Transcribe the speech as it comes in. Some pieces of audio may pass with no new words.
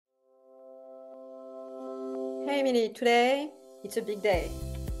Hey Emily, today it's a big day.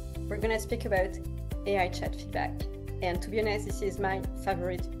 We're gonna speak about AI chat feedback. And to be honest, this is my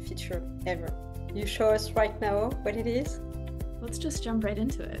favorite feature ever. You show us right now what it is? Let's just jump right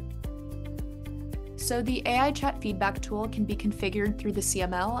into it. So the AI chat feedback tool can be configured through the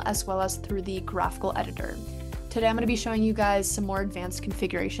CML as well as through the graphical editor. Today I'm going to be showing you guys some more advanced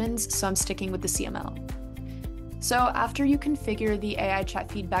configurations, so I'm sticking with the CML. So after you configure the AI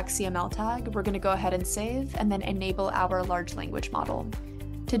chat feedback CML tag, we're going to go ahead and save and then enable our large language model.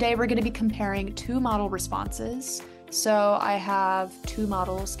 Today we're going to be comparing two model responses. So I have two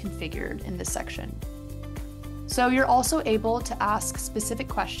models configured in this section. So you're also able to ask specific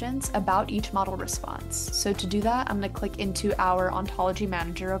questions about each model response. So to do that, I'm going to click into our ontology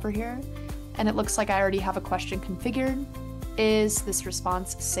manager over here, and it looks like I already have a question configured. Is this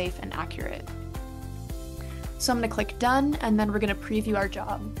response safe and accurate? So I'm going to click done, and then we're going to preview our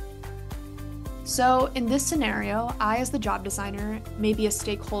job. So in this scenario, I, as the job designer, may be a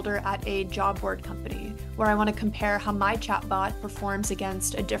stakeholder at a job board company where I want to compare how my chatbot performs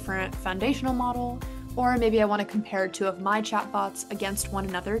against a different foundational model, or maybe I want to compare two of my chatbots against one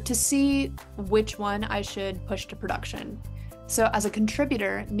another to see which one I should push to production. So as a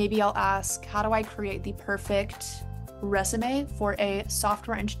contributor, maybe I'll ask, how do I create the perfect resume for a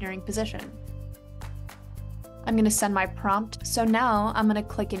software engineering position? I'm going to send my prompt. So now I'm going to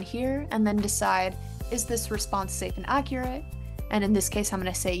click in here and then decide, is this response safe and accurate? And in this case, I'm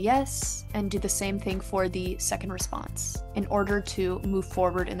going to say yes, and do the same thing for the second response in order to move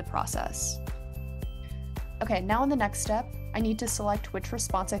forward in the process. Okay, now in the next step, I need to select which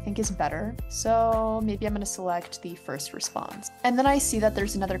response I think is better. So maybe I'm going to select the first response. And then I see that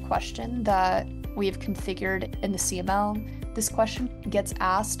there's another question that we have configured in the CML. This question gets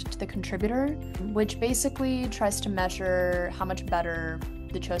asked to the contributor, which basically tries to measure how much better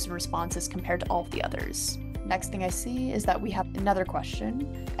the chosen response is compared to all of the others. Next thing I see is that we have another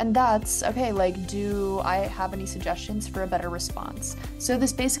question, and that's, okay, like, do I have any suggestions for a better response? So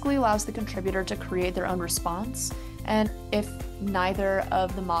this basically allows the contributor to create their own response, and if neither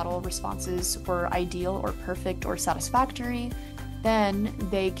of the model responses were ideal or perfect or satisfactory, then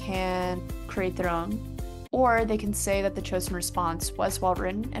they can create their own. Or they can say that the chosen response was well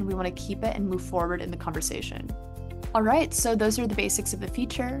written and we want to keep it and move forward in the conversation. All right, so those are the basics of the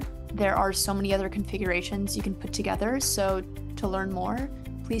feature. There are so many other configurations you can put together, so to learn more,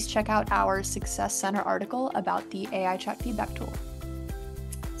 please check out our Success Center article about the AI chat feedback tool.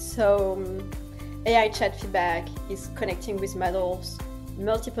 So AI chat feedback is connecting with models,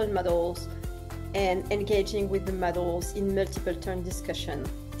 multiple models, and engaging with the models in multiple turn discussion.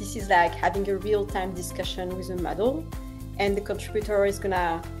 This is like having a real-time discussion with a model, and the contributor is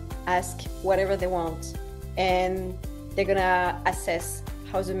gonna ask whatever they want, and they're gonna assess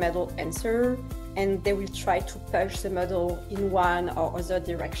how the model answer, and they will try to push the model in one or other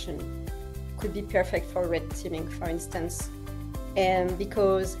direction. Could be perfect for red teaming, for instance. And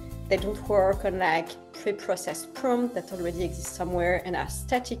because they don't work on like pre-processed prompt that already exists somewhere and are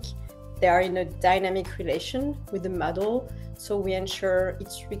static, they are in a dynamic relation with the model. So we ensure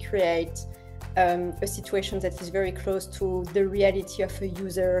it's recreate a situation that is very close to the reality of a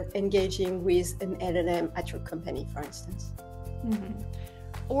user engaging with an LLM at your company, for instance. Mm-hmm.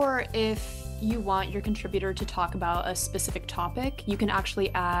 Or if you want your contributor to talk about a specific topic, you can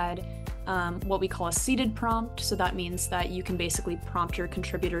actually add what we call a seeded prompt. So that means that you can basically prompt your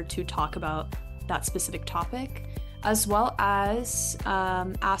contributor to talk about that specific topic, as well as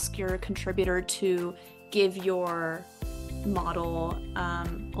ask your contributor to give your model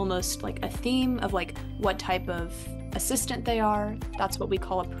almost like a theme of like what type of assistant they are. That's what we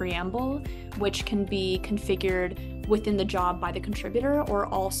call a preamble, which can be configured within the job by the contributor or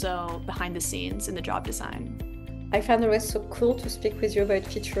also behind the scenes in the job design. I found it was so cool to speak with you about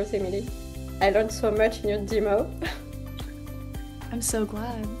features, Emily. I learned so much in your demo. I'm so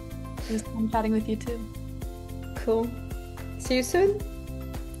glad. It was fun chatting with you too. Cool. See you soon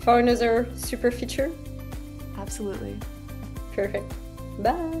for another super feature. Absolutely. Perfect.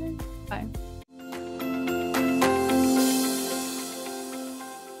 Bye. Bye.